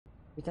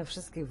Witam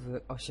wszystkich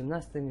w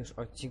 18 już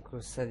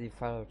odcinku z serii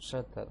Fallout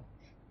Shelter.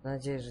 Mam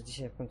nadzieję, że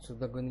dzisiaj w końcu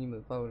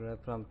dogonimy Paulę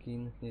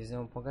Plumkin i z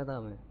nią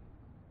pogadamy.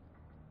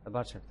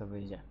 Zobaczę, jak to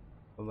wyjdzie,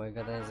 bo moje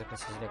gadanie zwykle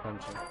się źle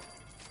kończy.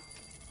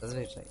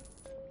 Zazwyczaj.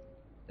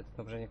 Ja to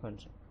dobrze nie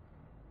kończy.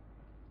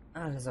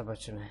 Ale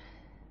zobaczymy.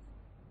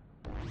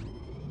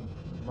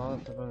 Małe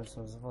problemy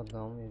są z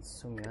wodą, więc w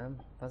sumie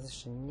was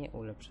jeszcze nie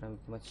ulepszałem,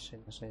 zobaczcie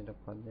nasze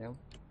dokładnie.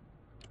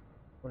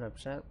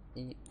 Ulepszę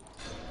i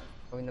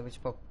powinno być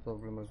po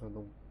problemu z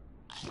wodą.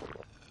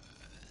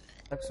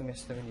 Tak w sumie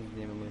z tego nigdy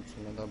nie mam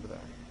ulepszenia, dobra.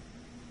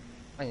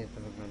 Fajnie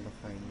to wygląda,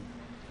 fajnie.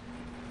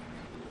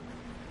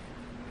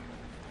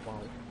 Wow.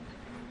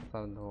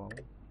 Naprawdę wow.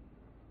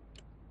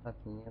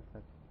 Ostatni nie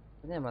tak.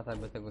 Nie ma tak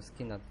by tego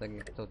skina, tak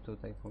jak to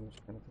tutaj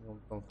pomieszczamy,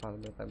 tą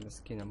farbę, tak by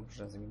skina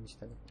można zmienić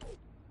tego.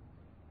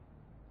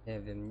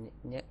 Nie wiem,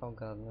 nie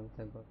ogarnę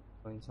tego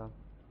do końca.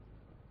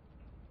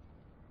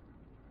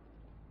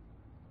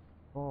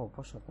 O,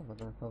 poszła ta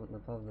woda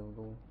naprawdę w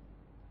dół.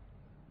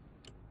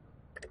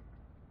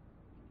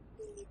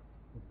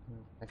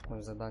 Jak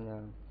masz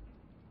zadania,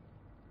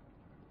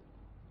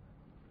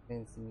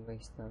 więc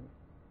wejść tam.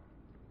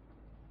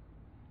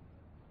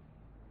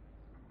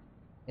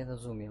 Nie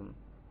rozumiem.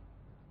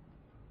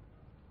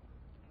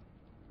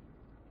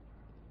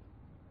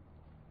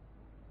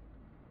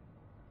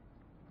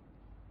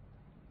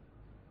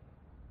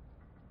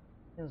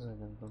 Nie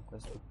rozumiem tą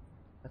kwestię.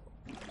 Tak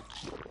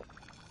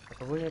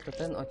ogólnie to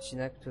ten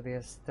odcinek, który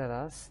jest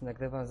teraz,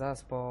 nagrywam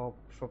zaraz po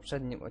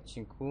poprzednim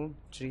odcinku,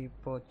 czyli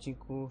po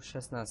odcinku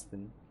 16.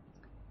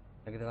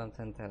 Nagrywam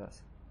ten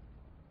teraz.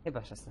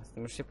 Chyba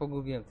 16, już się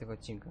pogubiłem w tych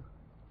odcinkach.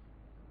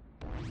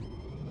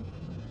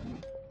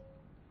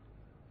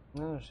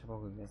 No już się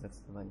pogubiłem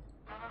zdecydowanie.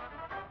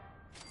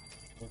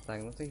 No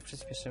tak, no to ich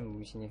przyspieszymy, bo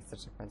mi się nie chce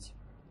czekać.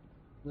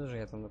 Dużo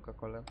ja tą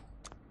Coca-Colę.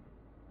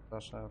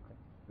 Proszę, okej.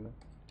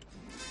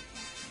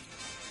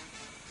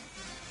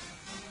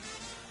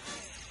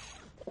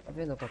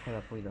 Dwie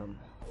Coca-Cola pójdą.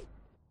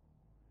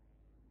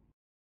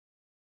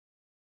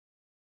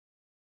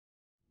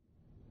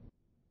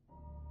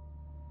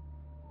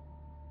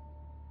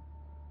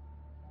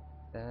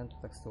 Ten tu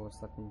tak z tyłu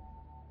ostatni.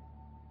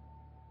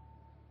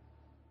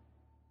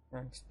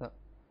 Jak to?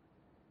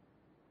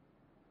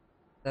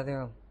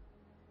 Serio?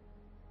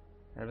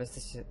 Ale wy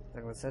jesteście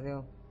tak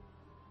serio?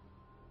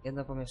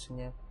 Jedno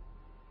pomieszczenie.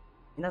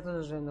 I na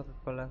to zużyłem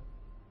Coca-Colę.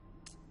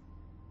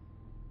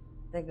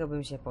 Tego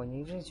bym się po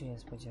niej w życiu nie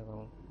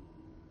spodziewał.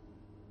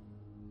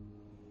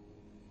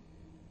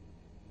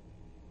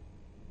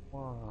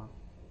 Wow.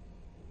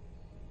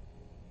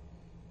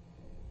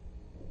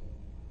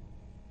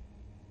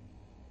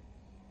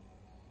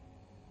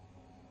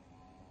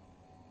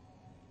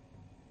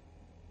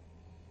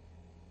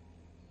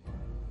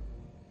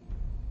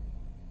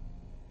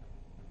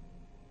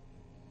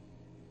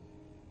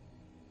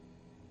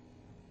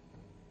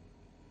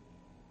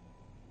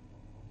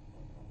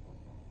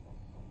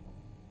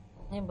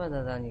 Nie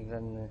będę dla nich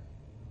wredny.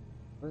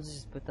 Po prostu się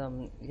spytam,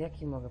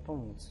 jak im mogę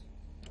pomóc?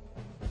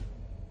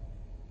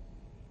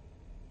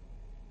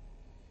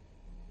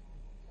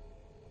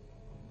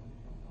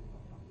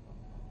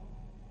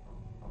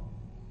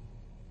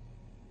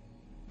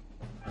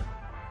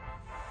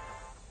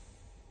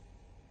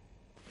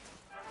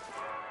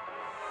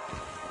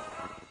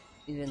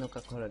 Ile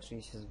Coca-Cola,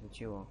 czyli się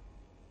zwróciło.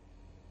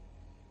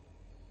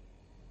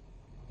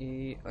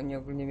 I oni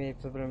ogólnie mieli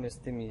problemy z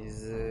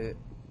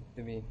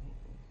tymi,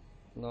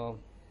 no,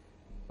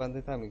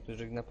 bandytami,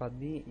 którzy ich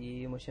napadli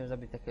i musiałem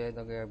zabić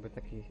takiego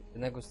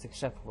jednego z tych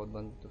szefów od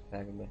bandytów,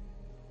 tak jakby.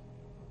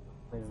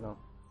 Więc no,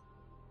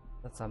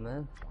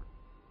 wracamy.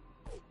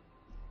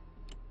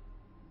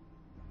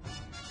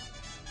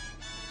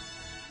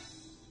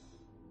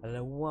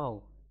 Ale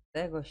wow,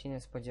 tego się nie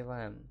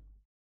spodziewałem.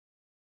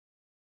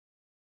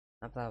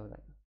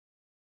 Naprawdę.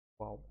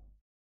 Wow.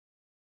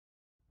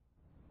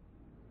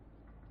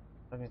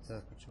 To mnie to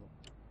zaskoczyło.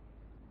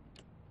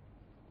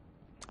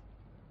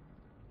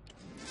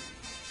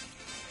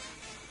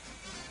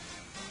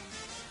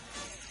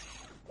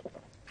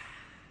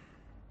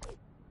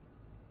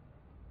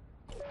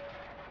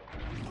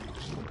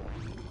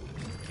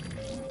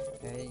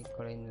 Okej,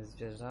 kolejny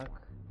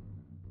zwierzak.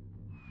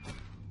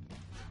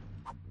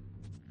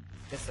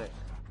 Piesek.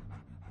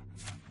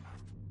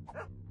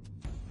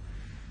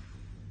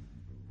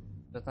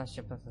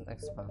 15%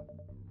 expa.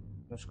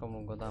 Już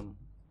komu go dam?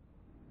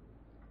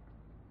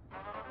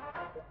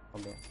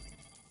 Obie.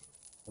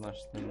 Tu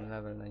masz ten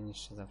level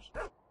najniższy zawsze.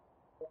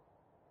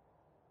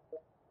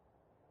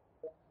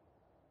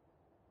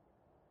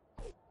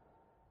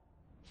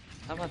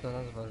 A to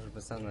nazwa już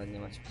by sam nawet nie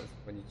macie po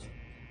co chodzić.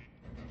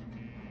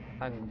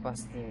 Tak,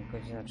 Basting,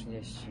 godzina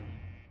 30.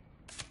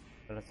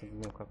 Lecę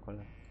w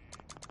Coca-Colę.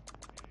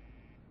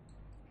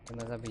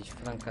 Chcemy zabić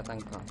Franka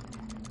Tanka.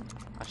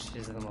 Aż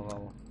się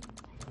zrymowało.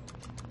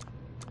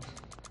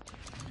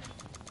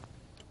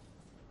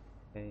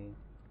 Okej.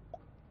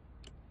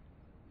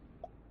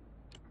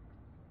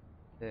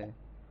 Ty.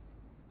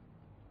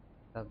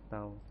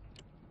 Zadał.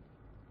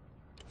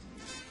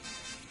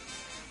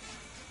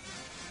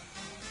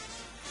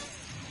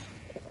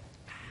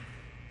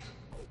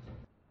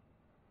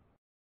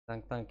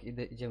 Tank,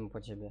 idziemy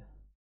po ciebie.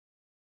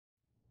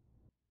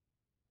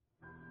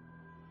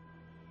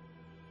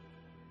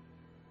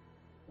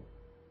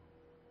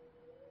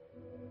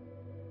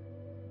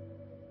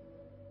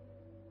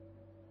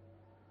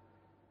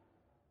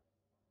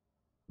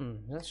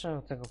 Zacznę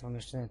od tego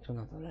pomieszczenia tu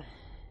na dole.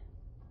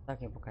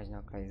 Takie pokaźna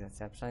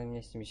lokalizacja, przynajmniej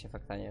mieści mi się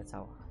faktalnie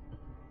cała.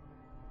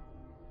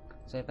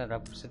 Czyli ta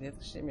poprzednia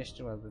też się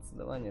mieściła,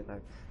 zdecydowanie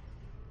tak.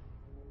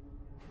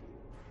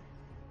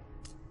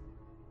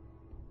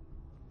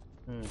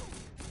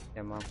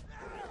 Nie ma.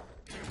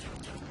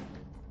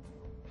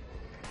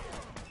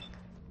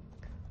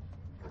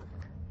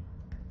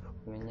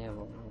 Nie,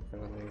 bo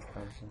tego nie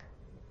wystarczy.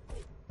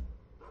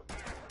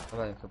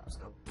 Dobra, jak to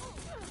postawię.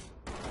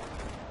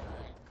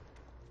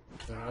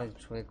 Pozwolić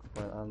człowieku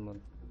po armor.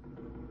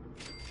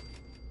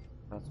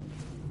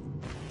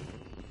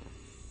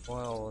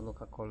 Wow,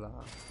 Coca-Cola.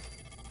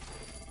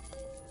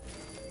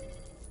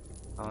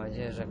 Mam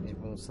nadzieję, że jakieś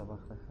bonusowa.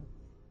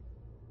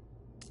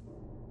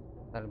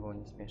 Ale było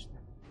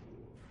nieśmieszne.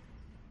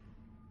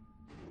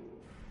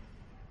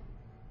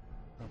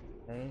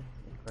 Okej,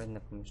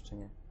 kolejne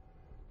pomieszczenie.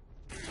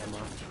 Nie ma.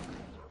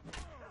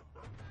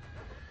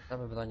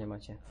 Nowe bronie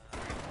macie.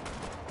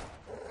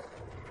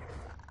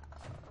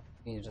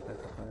 I że tak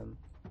powiem.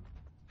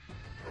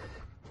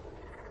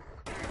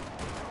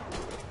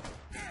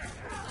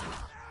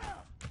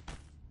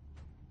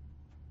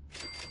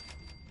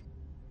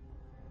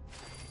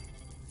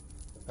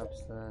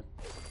 Kapsle.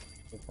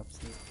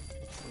 Kapsle.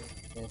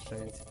 Jeszcze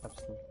więcej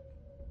kapsli.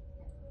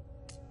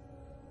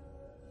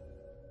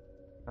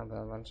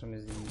 Dobra,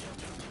 walczymy z nimi.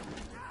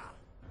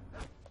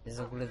 Jest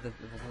w ogóle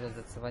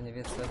zdecydowanie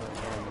więcej level.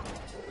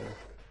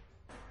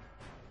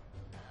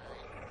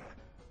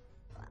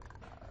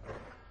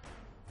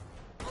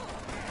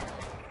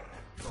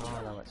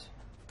 O, dawać.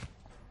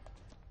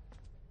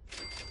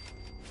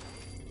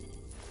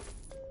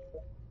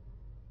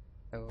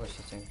 Tego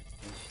się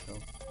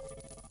ciężko.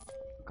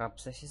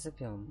 Kapsle się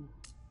sypią.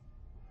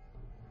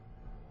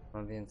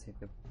 Mam więcej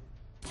typu.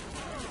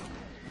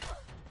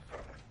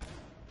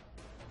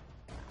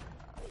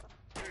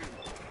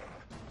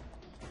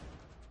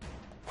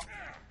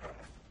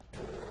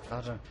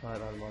 Darze,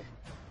 ale może.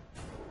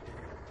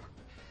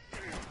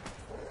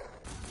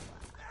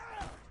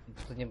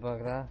 To nie była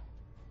gra?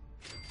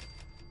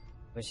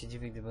 Bo się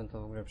dziwię, gdybym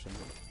to w ogóle przebył.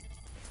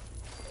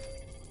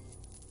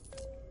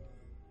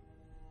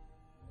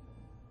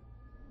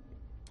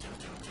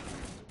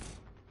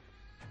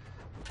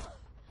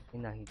 I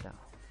na hita.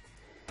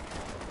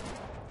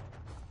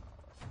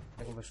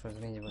 Tak wyszło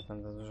zmienić, bo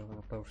tam za dużo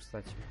HP już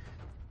stracił.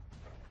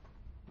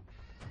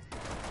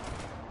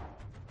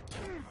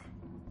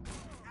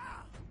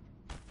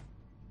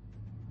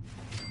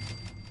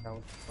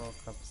 Auto,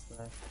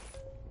 kapsle,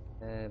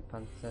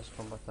 pancerz,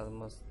 kombator,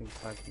 most,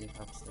 impact i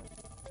kapsle.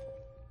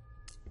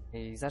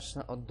 I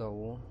zacznę od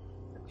dołu.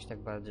 Jakoś tak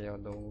bardziej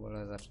od dołu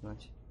wolę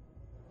zaczynać.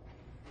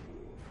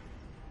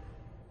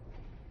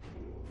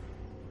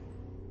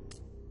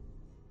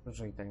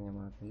 Dużo i tak nie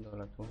ma na tym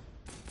dole tu.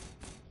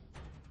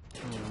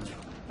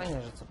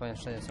 Fajnie, że co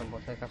pomieszczenie są, bo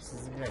te kapsle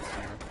z Grecji,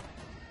 nie?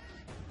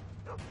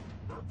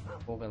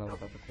 Długo na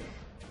woda dopiero.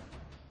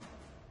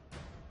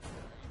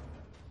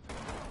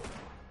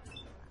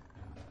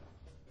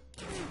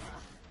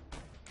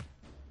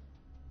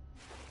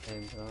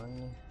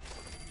 Broń.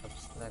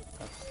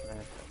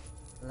 Kapsle.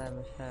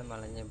 Myślałem,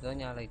 ale nie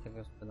broni, ale i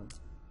tego sprzedam.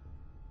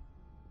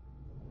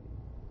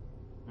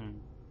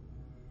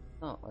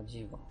 No, o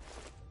dziwo.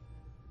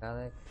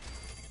 Garek.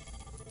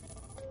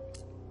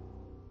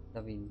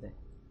 Do windy.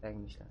 Tak jak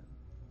myślałem.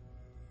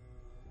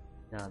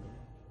 Na dół.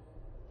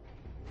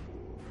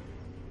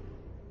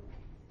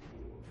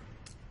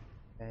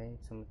 Okej,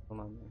 co my tu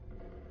mamy?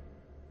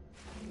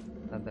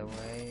 The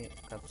way,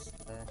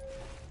 kapsle,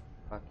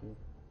 paki.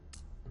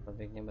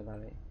 Pobiegniemy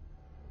dalej.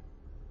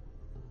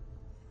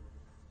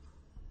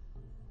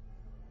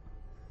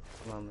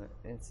 Tu mamy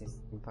więcej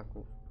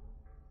steampaków.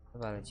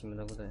 Chyba lecimy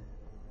do góry.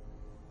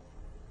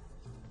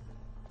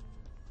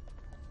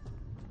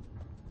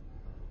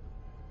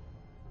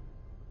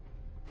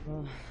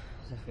 No,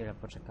 za chwilę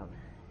poczekamy.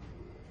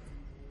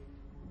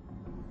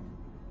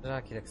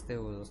 Żaki tak z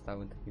tyłu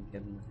zostały takie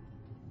biedne.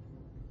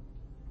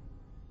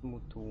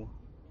 Tu.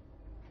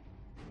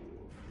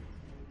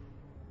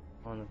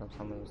 One tam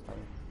same zostały.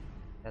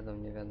 Wiadomo,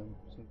 nie wiadomo.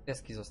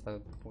 Pieski zostały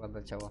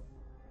pokładać ciała.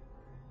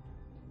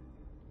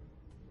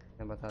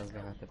 Chyba teraz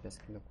zbiera te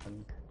pieski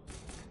dokładnie.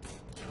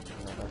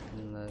 Zaraz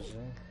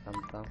leży.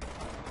 Tamta.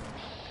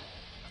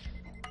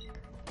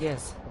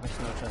 Jest! Chyba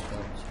się nauczyłem to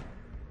robić.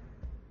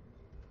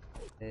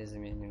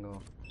 Zmienię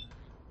go.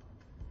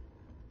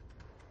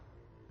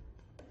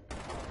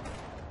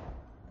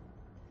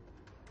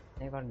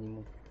 Nie walnij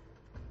mu.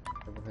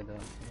 Tego wydała.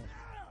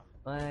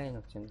 Ej,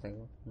 no chciałem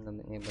tego. No,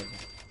 nie będzie.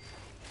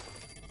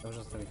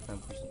 Dobrze zostawić tam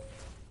później.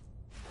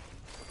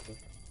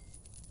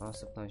 O,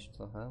 sypnąłeś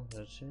trochę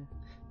rzeczy.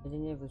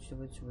 Nie, wróć.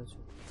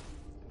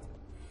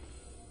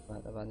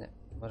 Dobra, nie.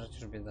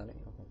 Możecie już biec dalej.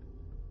 Okay.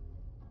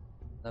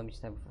 No mi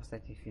się w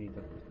ostatniej chwili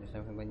dopuścić.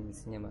 Myślałem, chyba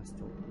nic nie ma z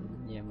tyłu.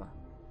 Nie ma.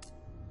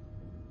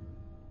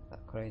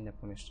 kolejne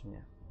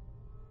pomieszczenie.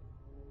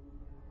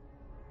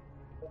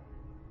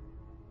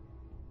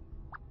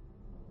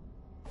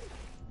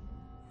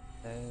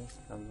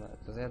 Sprawdzę.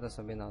 To zjadę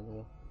sobie na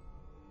dół.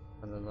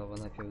 Standardowo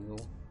najpierw dół.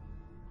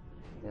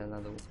 Ja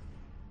na dół.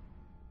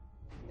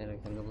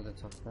 Jak tam do góry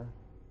cofnę.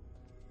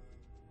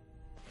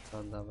 To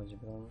oddawać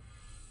broń.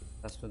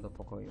 Teraz tu do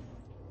pokoju.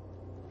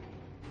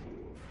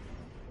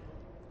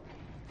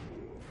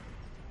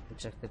 I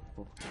 3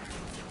 typów.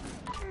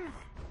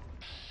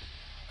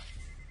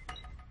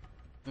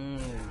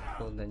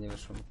 Kurde, nie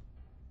wyszło mi.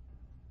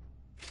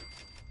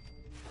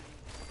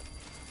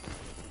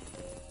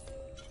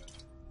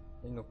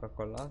 I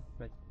Coca-Cola.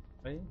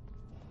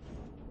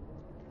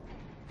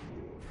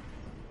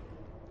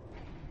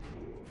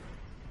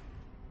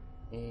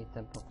 I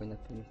ten pokój na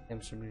którym chcę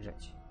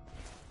przybliżać.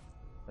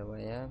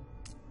 Daję.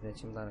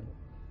 Lecimy dalej.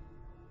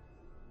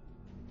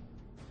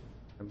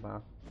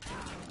 Chyba.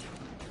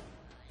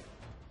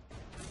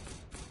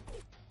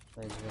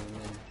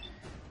 Weźmiemy.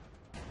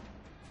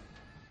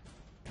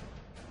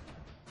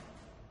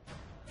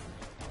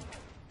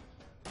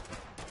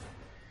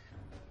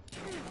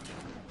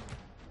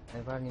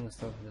 Najbardziej na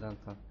stałe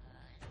hydrant'a.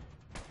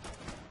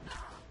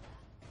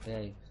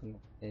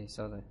 Jej,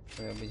 sorry.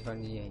 To miał być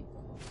walnie jej.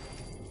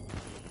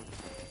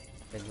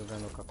 Jak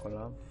dodano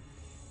Coca-Cola.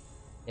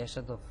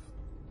 Jeszcze do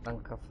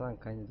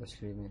Franka nie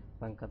doszliśmy.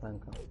 Franka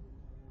Tanka.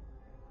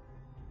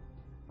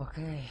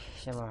 Okej,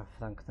 siema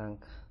Frank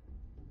Tank.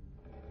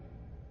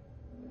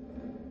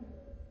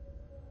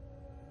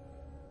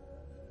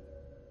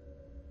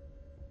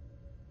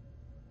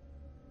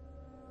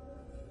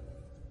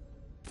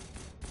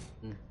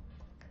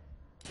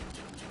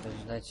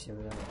 Też dać się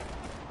wydaje.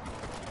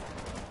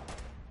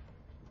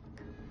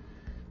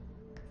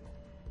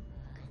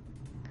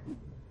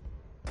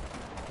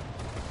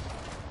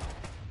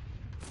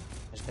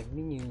 Aż tak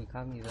mini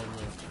unikami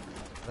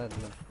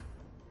wedle.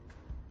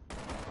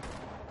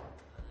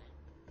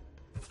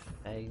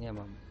 Ja ich nie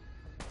mam.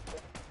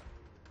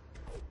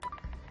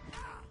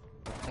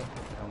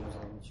 Jak to mu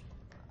zrobić?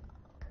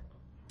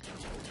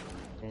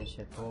 Nie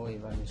się tu i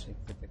walisz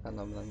ich krytyka,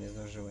 dobra, nie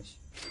zdążyłeś.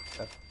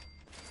 Tak.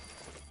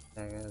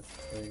 Teraz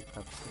twój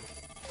kapsuł.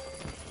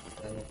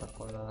 Daję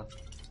Coca-Cola.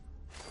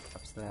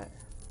 Kapsle.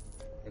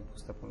 Jak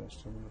puste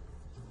pomieszczenie.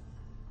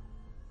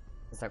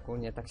 Więc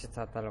ogólnie tak się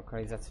cała ta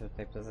lokalizacja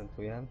tutaj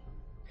prezentuje.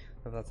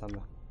 To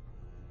wracamy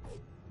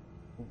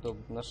do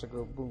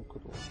naszego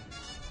bunkru.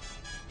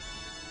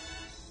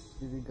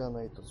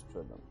 Iligana i to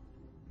sprzedam.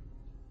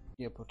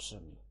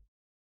 Niepotrzebny.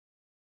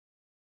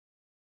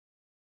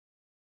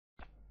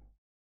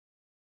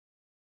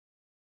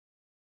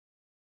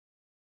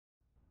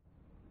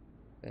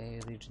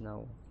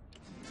 Original.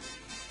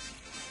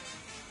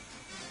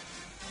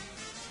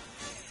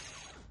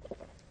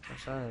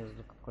 Myślałem z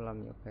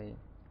Coca-Colami, okej.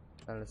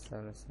 Sel.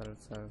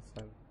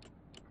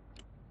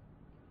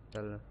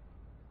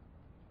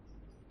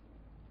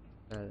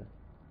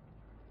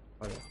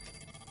 Ole.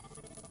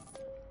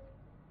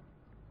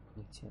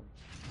 Nie chciałem.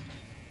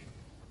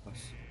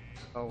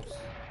 Paus.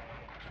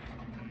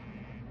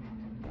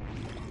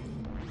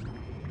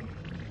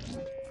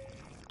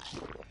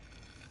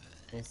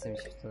 Nie chcę mi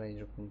się w to dać,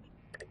 że kończy.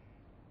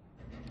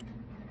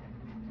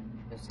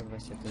 Jeszcze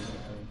 25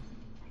 gotowy.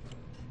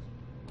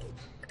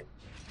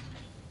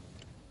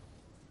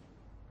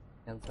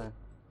 Jance.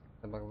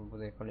 Chyba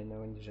wybuduję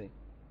kolejnego niżej.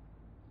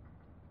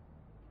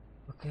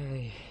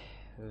 Okej.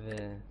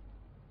 Wy.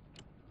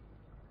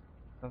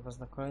 Mam was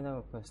na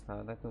kolejnego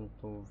questa. Return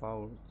to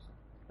Vault.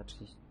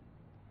 Znaczy...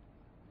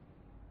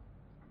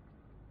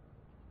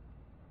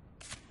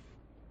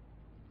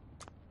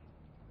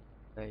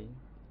 Okej.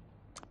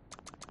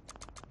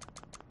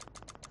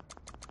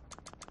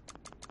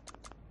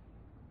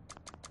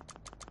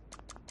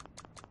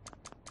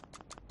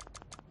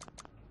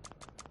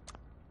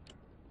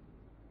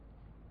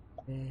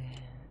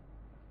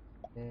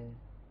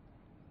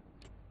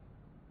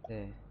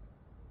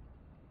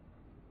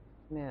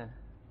 Nie.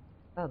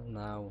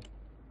 Zadnał.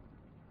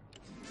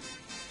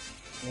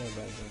 Nie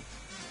będę.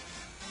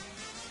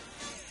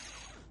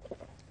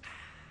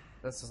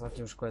 To jest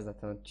ostatni już quest za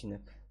ten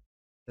odcinek.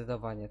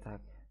 Zdecydowanie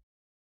tak.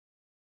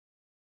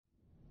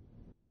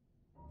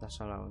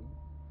 Zaszalałem.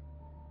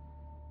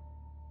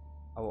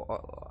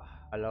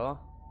 Halo?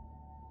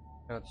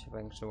 Czego to się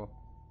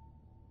powiększyło?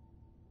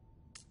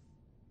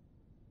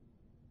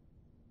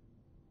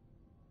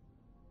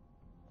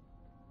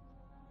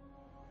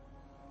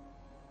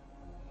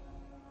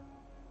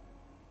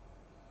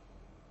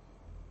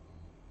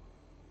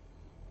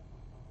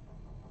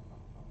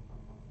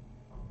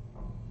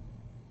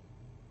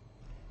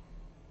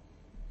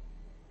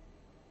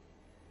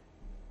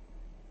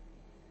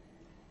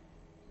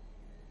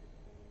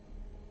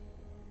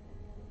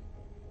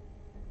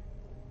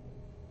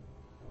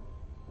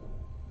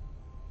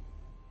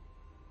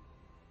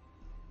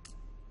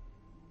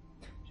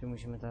 Czy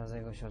musimy teraz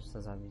jego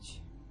siostrę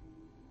zabić?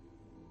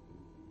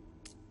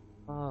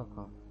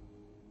 Oko.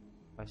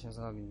 Właśnie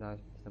zrobić, dać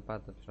ten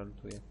patet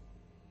przelutuje.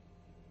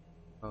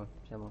 O,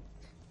 siema.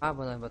 A,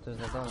 bo no chyba to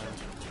jest na dole.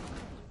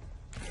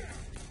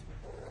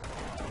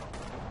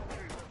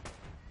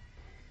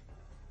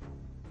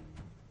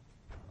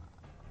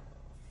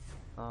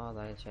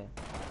 dajcie.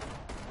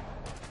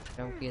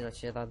 Ciągi,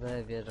 dacie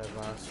radę, wierzę w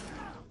was.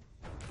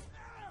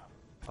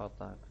 O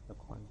tak,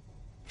 dokładnie.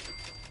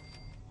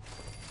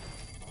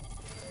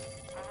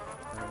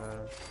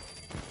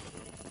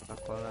 Na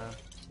kole.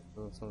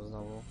 Tu są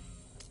znowu.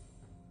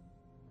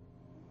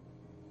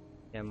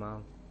 Nie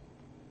ma.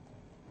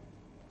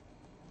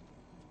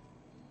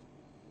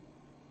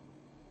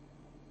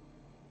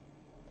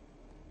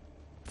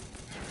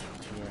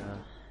 Nie.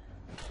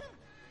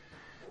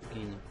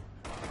 Gin.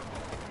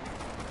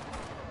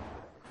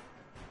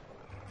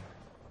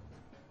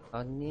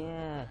 O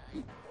nie!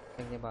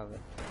 Tak nie bawię.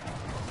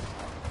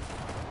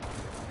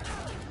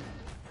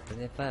 To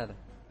nie fair.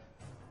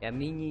 Ja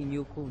mini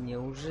niuków nie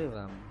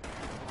używam.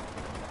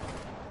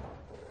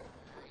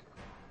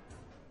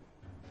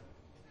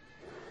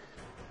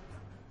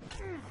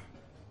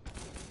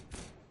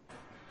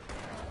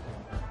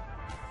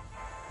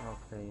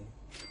 Okej.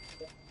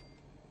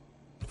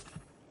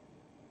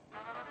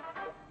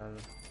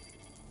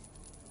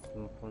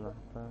 Mam pół na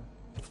HP.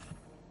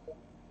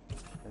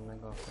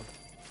 Jednego oko.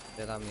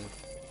 Zbieramy.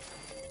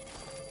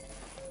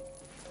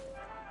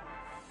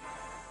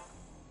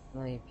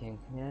 No i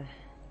pięknie.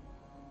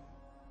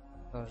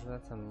 To już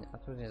wracam. A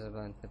tu nie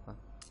zabrałem typa.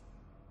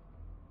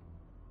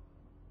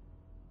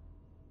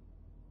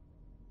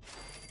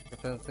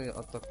 Prezentuję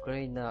oto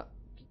kolejna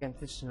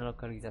gigantyczna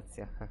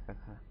lokalizacja.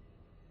 Hahaha.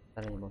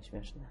 Ale nie było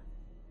śmieszne.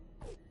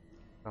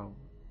 O.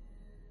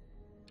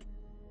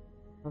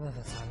 Dobra,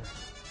 wracamy.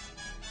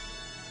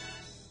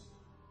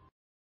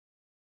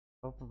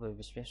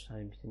 Byłyby śmieszne,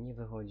 ale mi to nie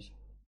wychodzi.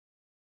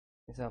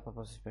 Więc ja po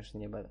prostu śmieszny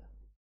nie będę.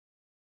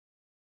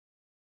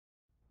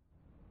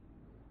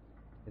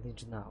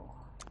 Reach now.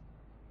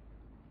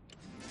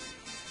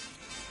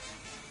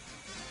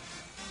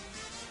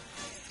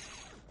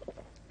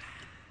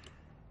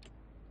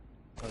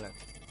 Kolek.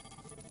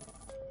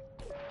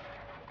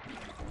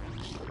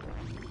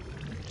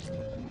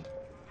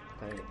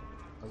 Tutaj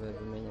sobie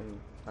wymieniam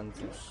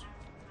pancerz.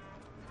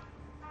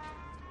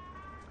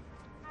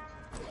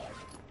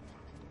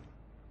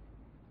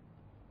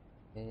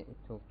 I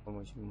tu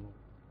komuś mu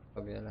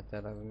sobie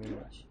letera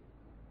wymienić.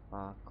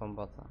 A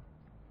kombota.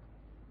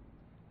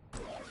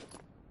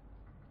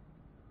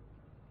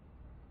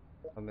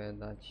 Sobie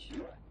dać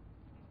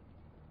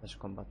też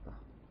kombata.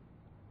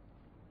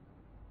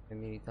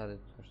 Military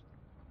też.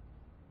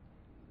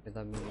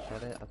 Wydam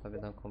military, a tobie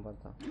dam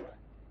kombata.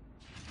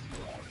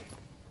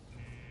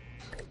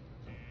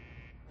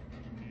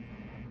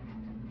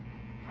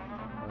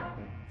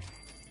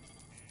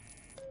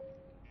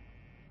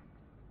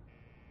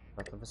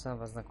 No to wysyłam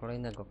was na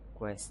kolejnego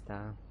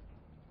questa.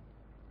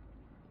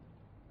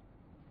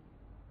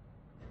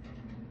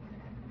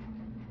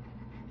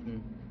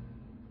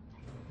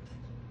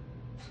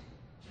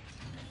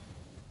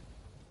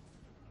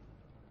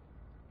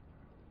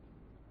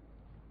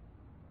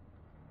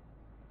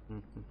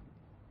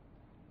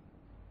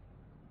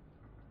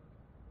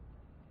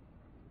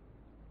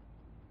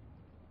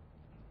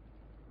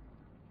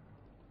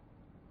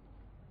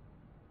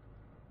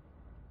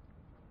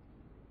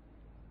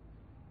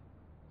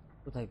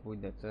 Tutaj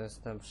pójdę, to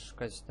jest tam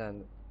przeszukać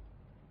ten.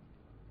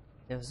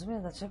 Ja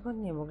rozumiem, dlaczego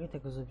nie mogli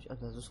tego zrobić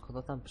od razu,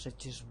 skoro tam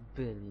przecież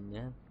byli,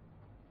 nie?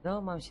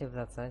 No, mam się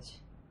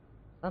wracać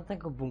do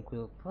tego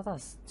bunkru po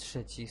raz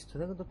trzeci, z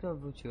którego dopiero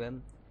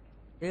wróciłem,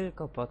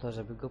 tylko po to,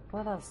 żeby go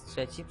po raz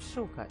trzeci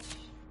przeszukać.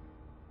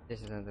 Gdzie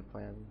się ten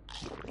pojawił?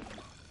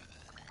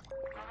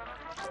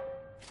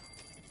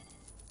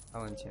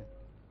 Momencie.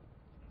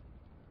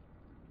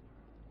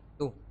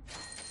 Tu.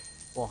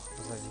 O,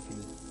 to za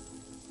chwilę.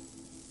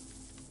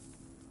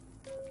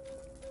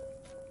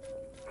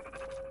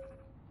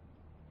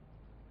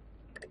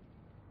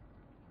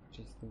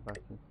 Czysty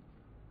bakin.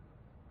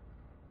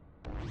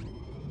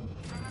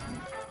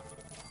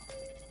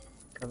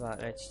 Dobra,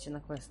 lecicie na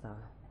questa.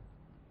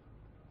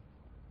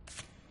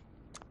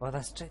 Po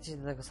raz trzeci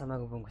do tego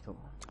samego punktu.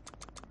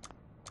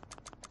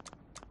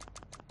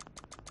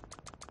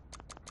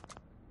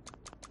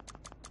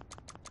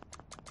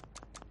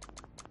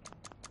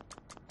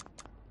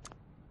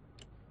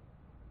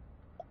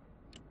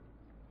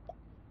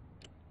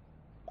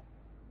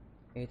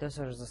 I też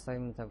już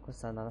zostawimy tego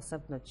questa na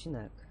następny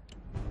odcinek.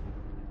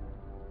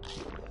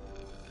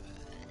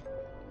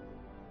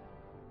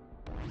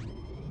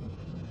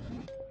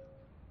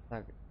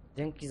 Tak,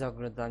 dzięki za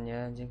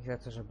oglądanie, dzięki za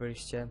to, że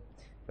byliście.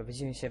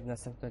 Widzimy się w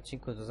następnym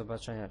odcinku, do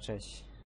zobaczenia, cześć.